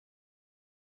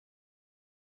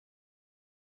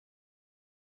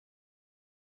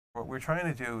What we're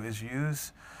trying to do is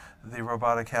use the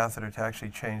robotic catheter to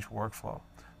actually change workflow.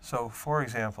 So, for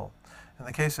example, in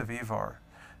the case of EVAR,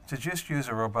 to just use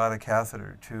a robotic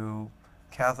catheter to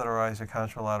catheterize a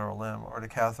contralateral limb or to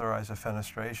catheterize a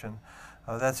fenestration,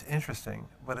 that's interesting,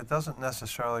 but it doesn't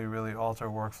necessarily really alter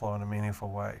workflow in a meaningful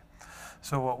way.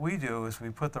 So what we do is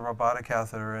we put the robotic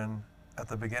catheter in at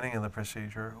the beginning of the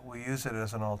procedure. We use it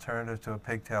as an alternative to a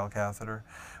pigtail catheter.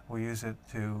 We use it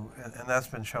to, and that's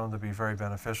been shown to be very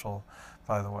beneficial,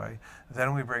 by the way.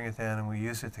 Then we bring it in and we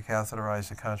use it to catheterize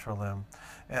the contra limb.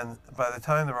 And by the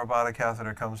time the robotic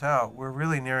catheter comes out, we're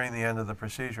really nearing the end of the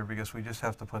procedure because we just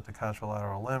have to put the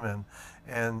contralateral limb in.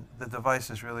 And the device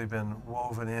has really been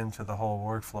woven into the whole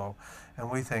workflow,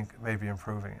 and we think maybe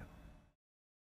improving it.